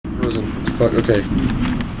fuck, okay.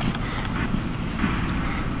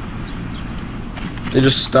 They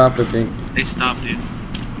just stopped, I think. They stopped, dude.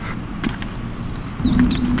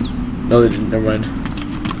 No, they didn't, never mind.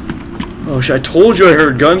 Oh shit, I told you I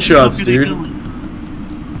heard gunshots, dude.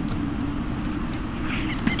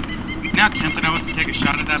 Now tempted I was to take a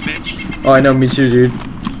shot at that bitch. Oh, I know, me too, dude.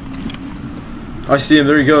 I see him,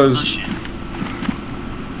 there he goes. Oh, shit.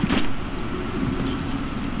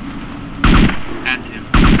 At him.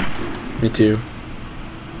 Me too.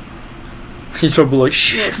 He's probably like,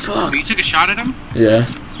 shit, fuck. Oh, you took a shot at him? Yeah.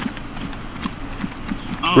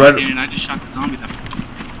 Oh, Right. I didn't. I just shot the zombie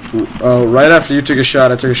that. Oh, right after you took a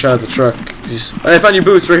shot, I took a shot at the truck. Hey, I found your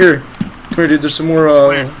boots right here. Come here, dude. There's some more.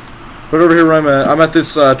 Where? Right over here where I'm at. I'm at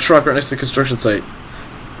this truck right next to the construction site.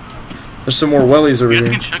 There's some more wellies over You here. at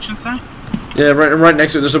the construction site? Yeah, right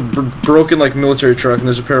next to it. There's a broken like military truck, and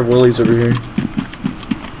there's a pair of wellies over here.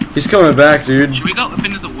 He's coming back, dude. Should we go up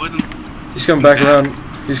into the woods? And He's coming back around.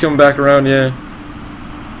 He's coming back around. Yeah.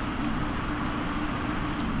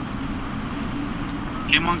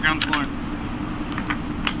 Came on ground floor.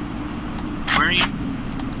 Where are you?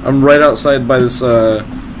 I'm right outside by this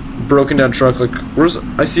broken down truck. Like, where's?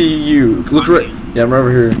 I see you. Look right. Yeah, I'm right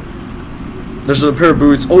over here. There's a pair of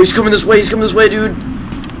boots. Oh, he's coming this way. He's coming this way, dude.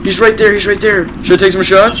 He's right there. He's right there. Should I take some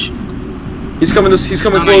shots? He's coming. He's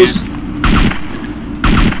coming close.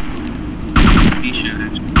 He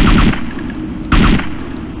should.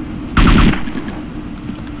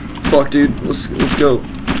 Fuck, dude. Let's go.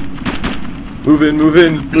 Move in. Move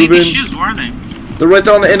in. I need Move these in. shoes. Where are they? They're right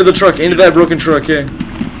there on the end of the truck. Into that broken truck. Yeah.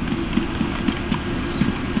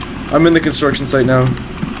 I'm in the construction site now.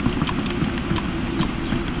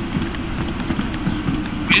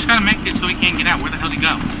 We just gotta make it so he can't get out. Where the hell did he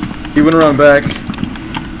go? He went around back.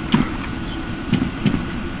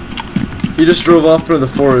 He just drove off into the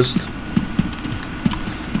forest.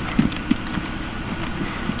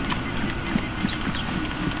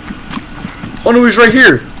 Oh no, he's right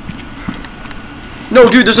here. No,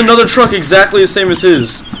 dude, there's another truck exactly the same as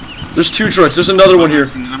his. There's two trucks. There's another one here.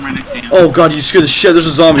 I'm right next to you. Oh god, you scared the shit. There's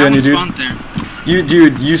a zombie on you,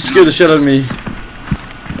 dude. You scared the shit out of me.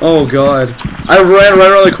 Oh god. I ran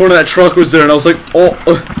right around the corner. That truck was there, and I was like, oh.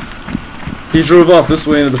 He drove off this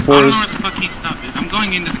way into the I don't know forest. where the fuck he stopped, dude. I'm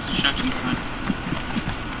going into the construction site.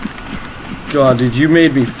 God, dude, you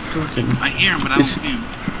made me fucking. I hear him, but I don't see him.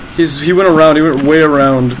 He went around. He went way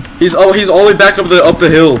around. He's all the way back up the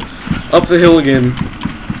hill again.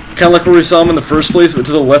 Kind of like where we saw him in the first place, but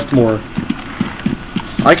to the left more.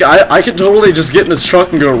 I could totally just get in this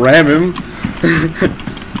truck and go ram him.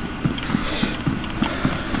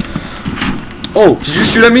 Oh, did you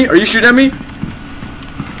shoot at me? Are you shooting at me?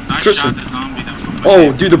 I Tristan. shot the zombie that was on my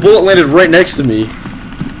Oh, head. dude, the bullet landed right next to me.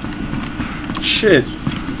 Shit.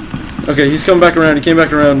 Okay, he's coming back around. He came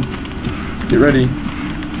back around. Get ready.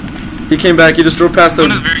 He came back. He just drove past the.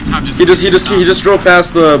 One at the very top He just drove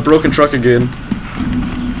past the broken truck again.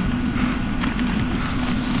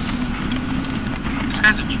 This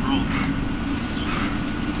guy's a troll.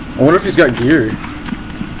 I wonder if he's got gear.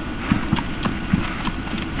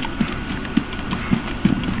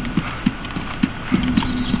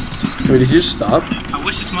 Wait, did he just stop? I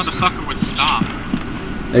wish this motherfucker would stop.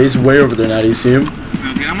 Yeah, he's way over there now. Do you see him?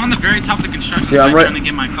 No, dude, I'm on the very top of the construction Yeah, I'm site right- trying to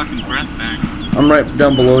get my fucking breath back. I'm right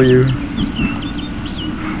down below you.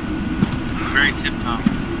 Very tip top.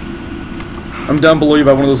 I'm down below you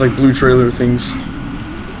by one of those like blue trailer things.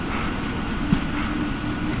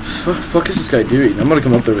 Fuck is this guy doing? I'm gonna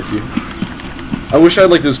come up there with you. I wish I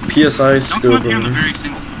had like this PSI Don't scope come up over here on the here. very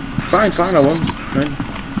same spot. Fine, I won't. Fine.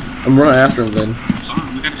 I'm running after him then. Hold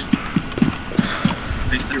on, we gotta...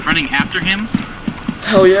 They started running after him?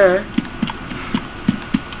 Hell yeah.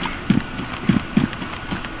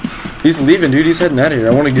 He's leaving, dude. He's heading out of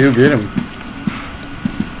here. I want to go get him.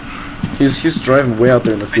 He's driving way out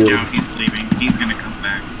there in the I field. doubt he's leaving. He's gonna come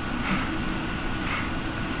back.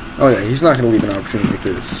 Oh yeah, he's not gonna leave an opportunity like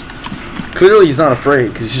this. Clearly, he's not afraid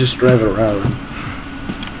because he's just driving around.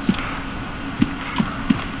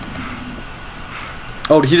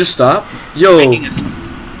 Oh, did he just stop? Yo. Making us...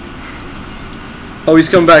 Oh, he's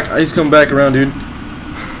coming back. He's coming back around, dude.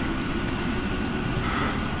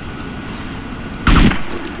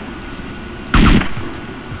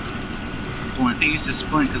 Boy, I think he's just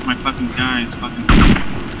splint because my fucking guy is fucking...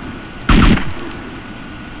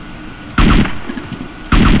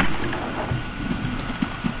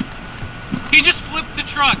 He just flipped the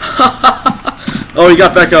truck! Oh, he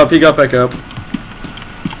got back up. He got back up.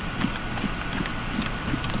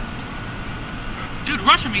 Dude,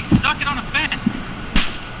 rushing me, stuck it on a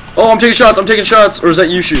fence! Oh, I'm taking shots. Or is that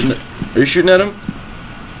you shooting it? Are you shooting at him?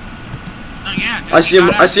 Oh yeah, dude. I see him.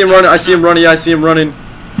 I see him running. I see him running. Yeah, I see him running.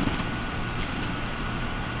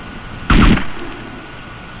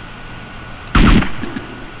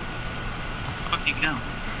 Fuck you go.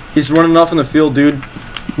 He's running off in the field, dude.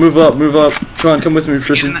 Move up, move up. Come on, come with me,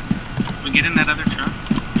 Tristan. We get in that other truck?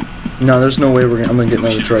 No, there's no way I'm gonna get in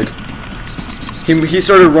another truck. He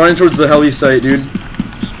started running towards the heli site, dude.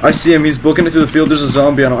 I see him. He's booking it through the field. There's a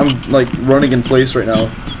zombie on him. I'm like running in place right now.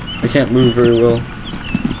 I can't move very well.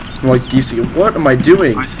 I'm like DC. What am I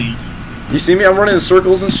doing? I see. You see me? I'm running in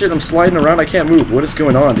circles and shit. I'm sliding around. I can't move. What is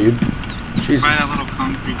going on, dude? Jesus. Try that little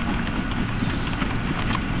concrete wall.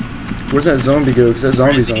 Where'd that zombie go? Because that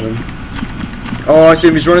zombie's on him. Oh, I see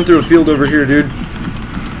him. He's running through a field over here, dude.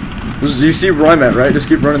 You see where I'm at, right? Just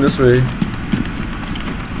keep running this way.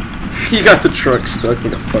 He got the truck stuck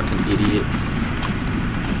like a fucking idiot.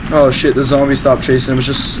 Oh shit, the zombie stopped chasing him. It's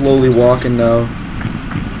just slowly walking now.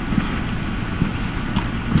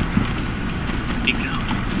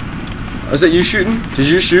 Is that you shooting? Did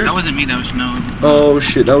you shoot? That wasn't me, that was no. Oh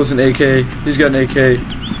shit, that was an AK. He's got an AK.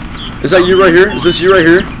 Is that you right here? Is this you right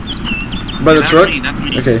here? By the truck? That's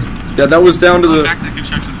me. Okay. Yeah, that was down to the... Back to the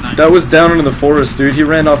construction site. That was down into the forest, dude. He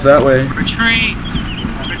ran off that way. Retreat!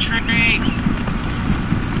 Retreat!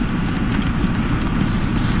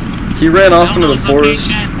 He ran off into the forest.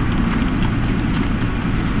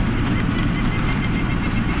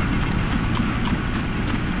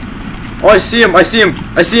 Oh, I see him. I see him.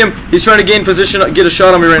 I see him. He's trying to gain position, get a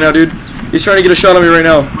shot on me right now, dude. He's trying to get a shot on me right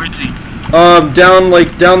now. Where is he? Down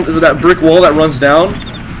that brick wall that runs down.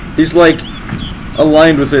 He's like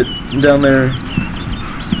aligned with it down there.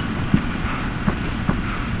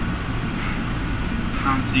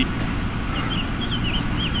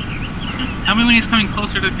 Tell me when he's coming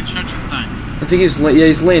closer to the construction site. I think he's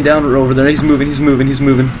laying down over there. He's moving. He's moving. He's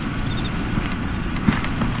moving.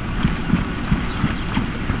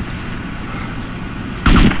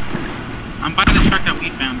 I'm by the truck that we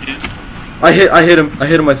found, dude. I hit him. I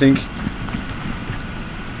hit him, I think.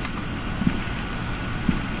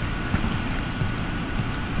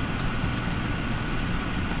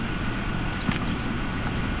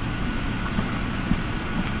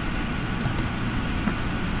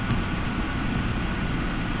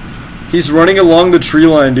 He's running along the tree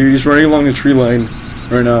line, dude. He's running along the tree line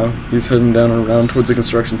right now. He's heading down and around towards the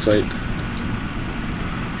construction site.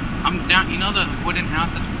 I'm down. You know the wooden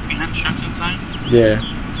house that's behind the construction site? Yeah.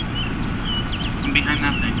 I'm behind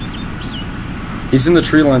that thing. He's in the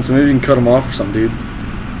tree line, so maybe you can cut him off or something, dude.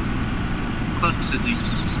 Close is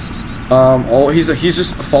he? He's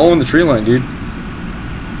just following the tree line, dude.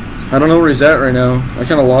 I don't know where he's at right now. I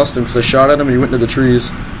kind of lost him because I shot at him and he went into the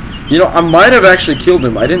trees. You know, I might have actually killed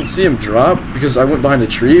him. I didn't see him drop because I went behind a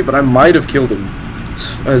tree, but I might have killed him.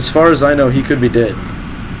 As far as I know, he could be dead.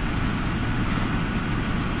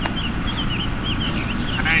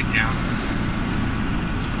 I doubt.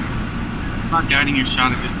 I'm not doubting your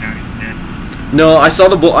shot at this guy. He's dead. No, I saw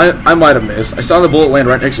the bullet. I might have missed. I saw the bullet land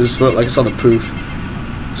right next to his foot, like I saw the poof.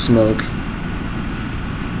 Smoke.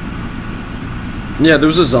 Yeah, there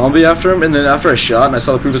was a zombie after him, and then after I shot and I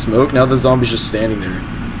saw the poof of smoke, now the zombie's just standing there.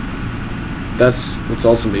 That's what's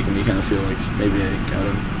also making me kind of feel like maybe I got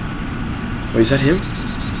him. Wait, is that him?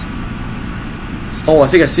 Oh, I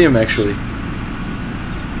think I see him actually.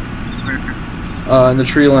 And the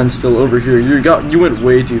tree line's still over here. You went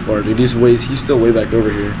way too far, dude. He's still way back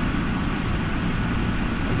over here.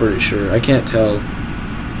 I'm pretty sure. I can't tell.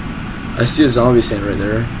 I see a zombie stand right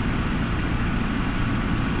there.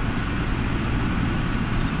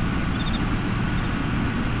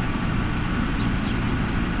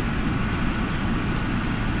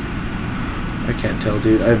 I can't tell,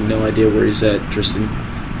 dude. I have no idea where he's at, Tristan.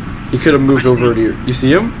 He could have moved over to you. You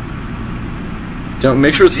see him? Don't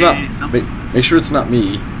make sure it's not. Make sure it's not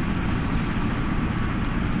me.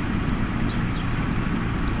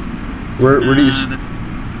 Where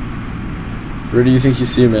do you think you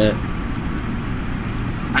see him at?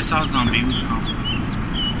 I saw a zombie.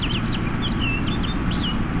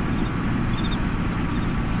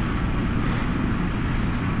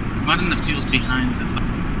 Not in the field behind the.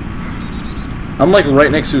 I'm like right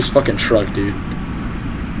next to his fucking truck, dude.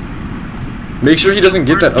 Make sure he doesn't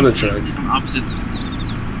get that other truck.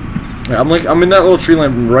 Yeah, I'm in that little tree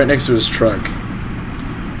line right next to his truck.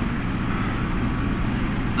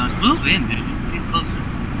 Move in, dude. Get closer.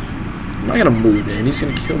 I'm not gonna move in. He's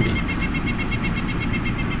gonna kill me.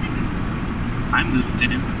 I moved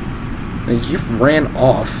in. Like, you ran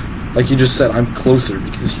off. Like you just said, I'm closer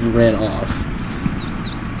because you ran off.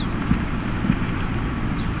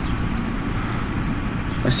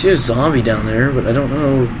 I see a zombie down there, but I don't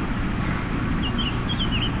know.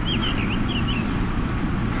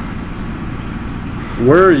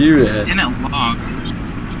 Where are you at? In a log, there's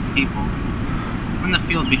people. I'm in the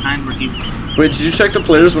field behind where he was. Wait, did you check the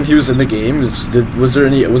players when he was in the game? Was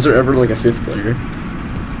there ever like a 5th player?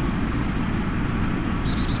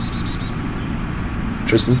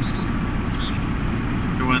 Tristan?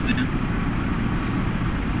 There wasn't.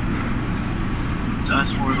 It's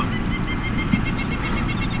us 4 of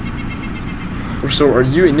them. So are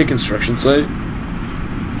you in the construction site?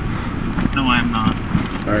 No, I am not.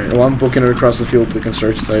 Alright, well I'm booking it across the field to the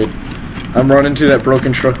construction site. I'm running to that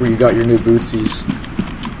broken truck where you got your new bootsies.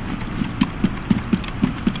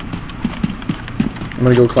 I'm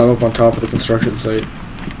gonna go climb up on top of the construction site.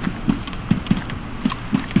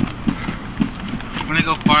 I'm gonna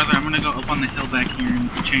go farther. I'm gonna go up on the hill back here and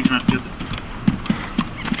change my field.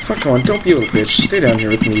 Fuck on, don't be a little bitch. Stay down here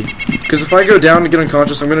with me. Because if I go down and get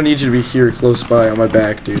unconscious, I'm gonna need you to be here close by on my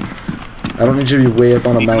back, dude. I don't need you to be way up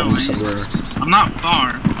on a mountain somewhere. I'm not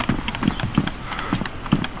far.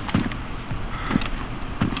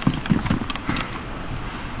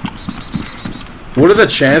 What are the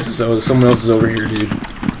chances, though, that someone else is over here, dude?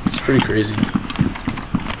 It's pretty crazy.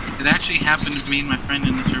 It actually happened to me and my friend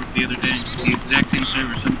in the server the other day. The exact same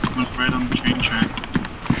server, someone was right on the train track.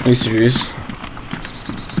 Are you serious?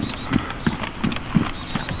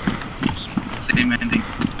 Same ending.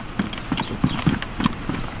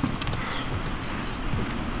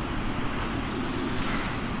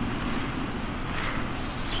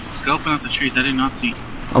 Let's go open up the trees. I did not see.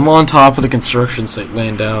 I'm on top of the construction site,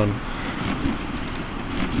 laying down.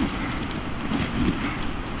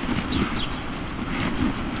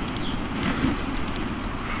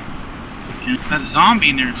 That zombie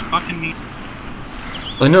in there is fucking me.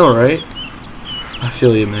 I know, right? I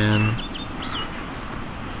feel you, man.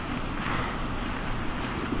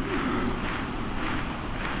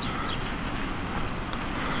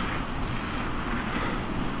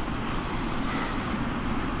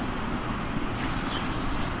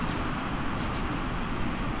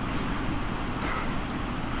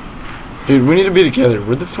 Dude, we need to be together.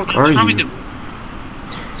 Where the fuck are you?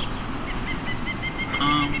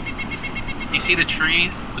 You see the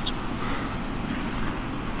trees?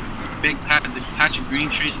 Big patch of green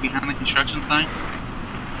trees behind the construction site?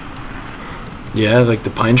 Yeah, like the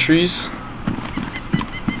pine trees?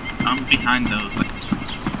 I'm behind those.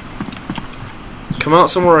 Come out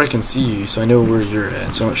somewhere I can see you so I know where you're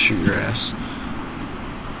at, so I don't shoot your ass.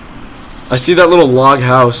 I see that little log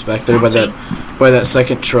house back there by that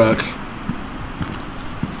second truck.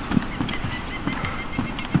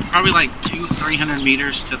 Probably like 200-300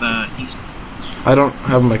 meters to the east. I don't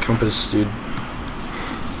have my compass, dude.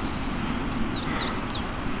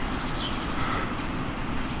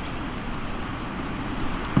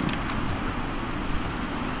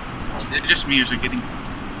 Is it just me or is it getting...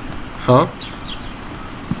 Huh? I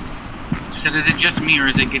said, is it just me or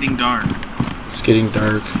is it getting dark? It's getting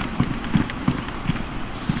dark.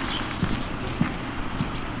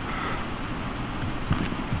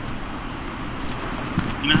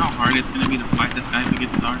 You know how hard it's gonna be to fight this guy if it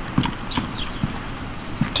gets dark?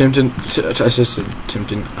 I just said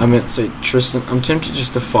tempting. I meant to say Tristan. I'm tempted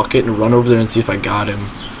just to fuck it and run over there and see if I got him.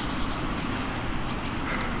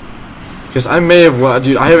 Because I may have,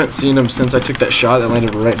 dude, I haven't seen him since I took that shot that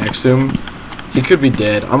landed right next to him. He could be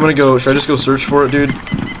dead. I'm gonna go, should I just go search for it, dude?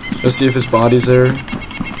 Let's see if his body's there. If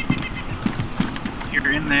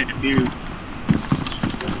you're in there, if you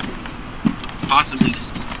possibly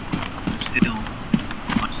still,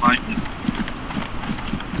 much likely.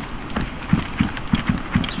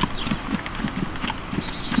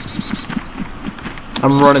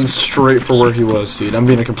 I'm running straight for where he was, dude. I'm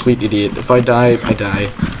being a complete idiot. If I die, I die.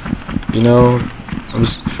 You know, I'm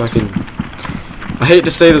just fucking... I hate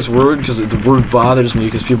to say this word because the word bothers me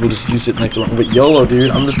because people just use it like the wrong... But YOLO, dude.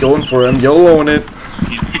 I'm just going for it. I'm YOLOing it.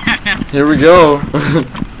 Here we go.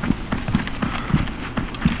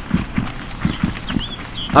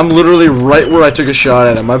 I'm literally right where I took a shot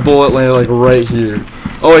at him. My bullet landed like right here.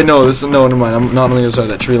 Oh wait, no, this is... No, never mind. I'm not on the other side of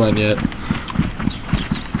that tree line yet.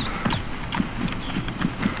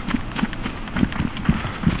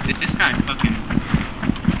 This guy fucking...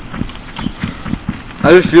 I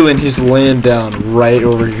have a feeling he's laying down right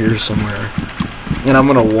over here somewhere. And I'm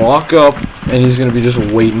gonna walk up and he's gonna be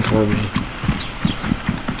just waiting for me.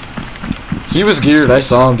 He was geared, I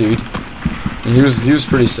saw him, dude. And he was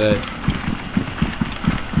pretty sad.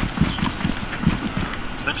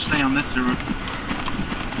 Let's stay on this road.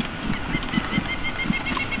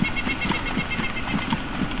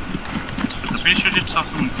 I'm pretty sure I just saw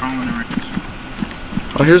someone crawling around.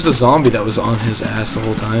 Oh, here's the zombie that was on his ass the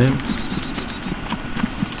whole time.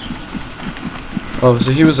 Oh,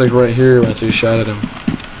 so he was like right here when I took a shot at him.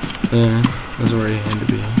 Yeah, That's where he had to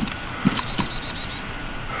be.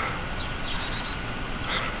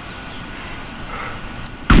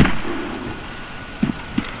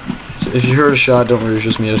 So if you heard a shot, don't worry, it's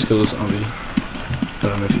just me. I just killed a zombie. I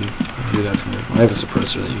don't know if you can do that from here. I have a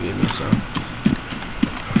suppressor that you gave me, so.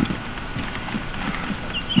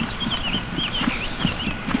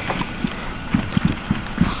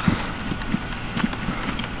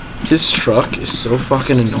 His truck is so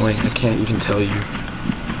fucking annoying, I can't even tell you.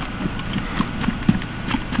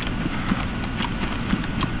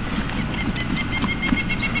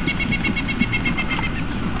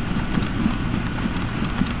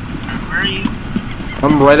 Where are you?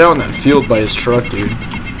 I'm right out in that field by his truck, dude.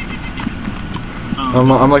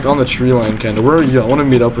 Oh. I'm like on the tree line, kinda. Where are you? I want to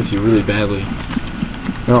meet up with you really badly.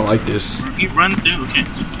 I don't like this. You run through, okay.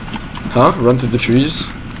 Huh? Run through the trees?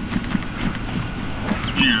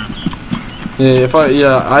 Yeah.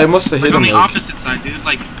 Yeah, I must have hit him. On the like, opposite side, dude.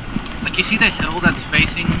 Like you see the hill that's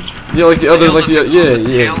facing. yeah, like the other, like the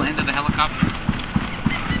tail end of the helicopter.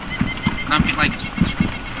 And I'm like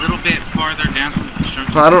a little bit farther down from the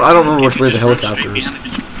construction. I don't remember which way the helicopter is.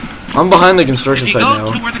 I'm behind the construction site now.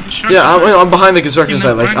 Yeah, I'm behind the construction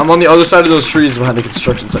site. Like I'm on the other side of those trees behind the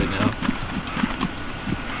construction site now.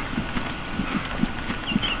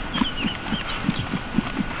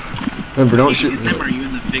 Remember, don't shoot me. Are you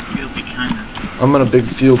in the big field behind it? I'm in a big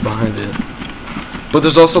field behind it. But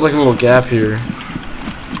there's also like a little gap here.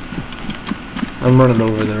 I'm running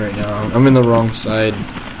over there right now. I'm in the wrong side.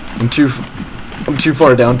 I'm too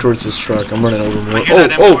far down towards this truck. I'm running over more.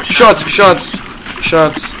 Oh, shots.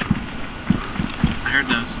 I heard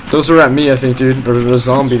those. Those are at me, I think, dude. Or a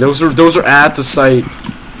zombie. Those are at the site.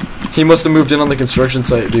 He must have moved in on the construction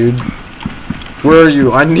site, dude. Where are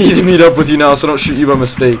you? I need to meet up with you now so I don't shoot you by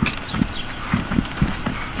mistake.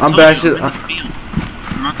 I'm back here. I'm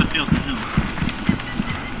not the field, the hill.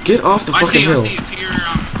 Get off the fucking hill. I see you.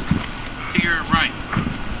 To your right.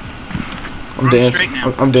 I'm dancing.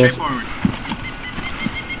 I'm dancing. Forward.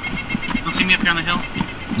 You don't see me up here on the hill?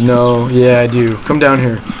 No, yeah, I do. Come down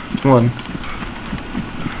here. Come on.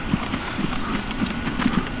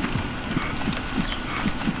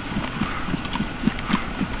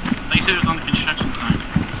 Oh, you said it was on the construction site.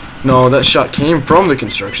 No, that shot came from the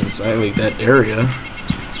construction site, like that area.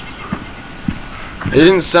 It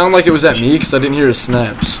didn't sound like it was at me because I didn't hear a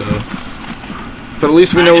snap, so. But at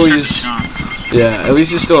least we know he's. Yeah, at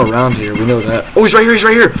least he's still around here. We know that. Oh, he's right here. He's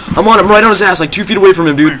right here. I'm on him. I'm right on his ass, like 2 feet away from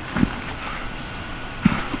him, dude.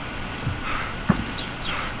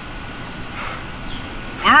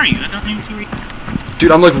 Where are you? I don't even see where you.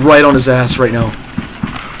 Dude, I'm like right on his ass right now.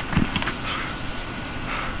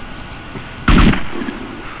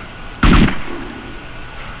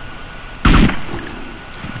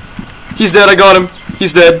 He's dead. I got him.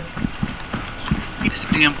 He's dead.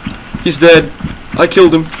 He's dead. I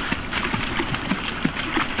killed him.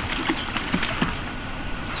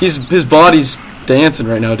 His body's dancing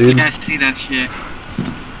right now, dude. Yeah, I see that shit.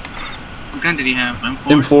 What gun did he have?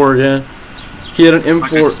 M4? M4, yeah. He had an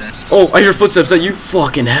M4. Oh, I hear footsteps. That you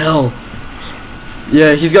fucking hell.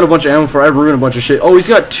 Yeah, he's got a bunch of ammo for. I ruined a bunch of shit. Oh, he's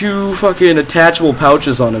got 2 fucking attachable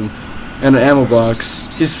pouches on him and an ammo box.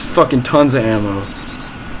 He's fucking tons of ammo.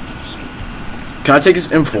 Can I take his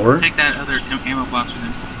M4? Take that other ammo box with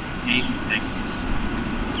him. Yeah, you can take it.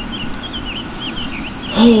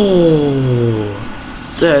 Oh,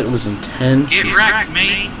 that was intense. Get wrecked,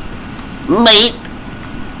 mate. Mate.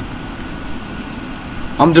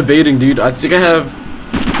 I'm debating, dude. I think I have.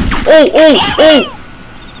 Oh!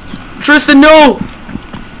 Tristan, no!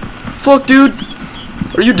 Fuck, dude.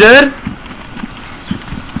 Are you dead?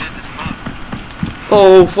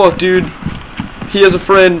 Oh, fuck, dude. He has a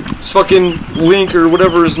friend. It's fucking Link or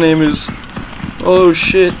whatever his name is. Oh,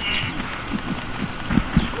 shit.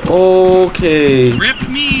 Okay. Rip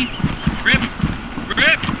me. Rip.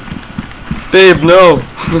 Babe, no.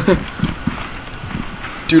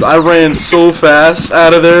 Dude, I ran so fast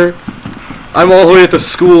out of there. I'm all the way at the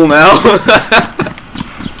school now.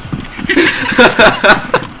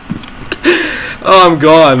 Oh, I'm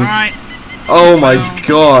gone. Alright. Oh my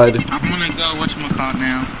god. I'm gonna go whatchamacallit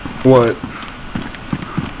now. What?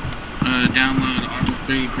 Download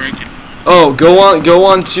R3 Break It. Oh, go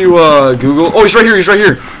on to Google. Oh, he's right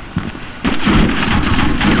here.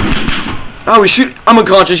 Oh, I'm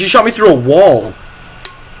unconscious. He shot me through a wall.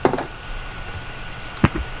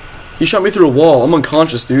 I'm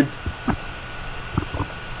unconscious, dude. I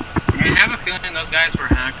have a feeling those guys were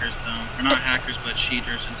hackers, though. Or not hackers, but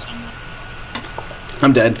cheaters in some way.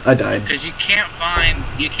 I'm dead. I died. Because you can't find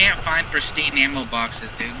pristine ammo boxes,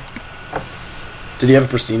 dude. Did he have a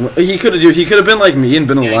pristine one? He could have been like me and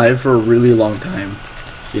been alive for a really long time.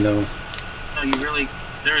 You know. No, you really...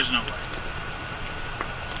 There is no way.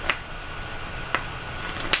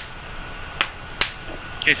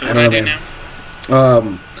 Okay, so I what don't do I know, do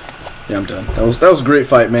now? Yeah, I'm done. That was a great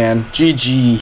fight, man. GG.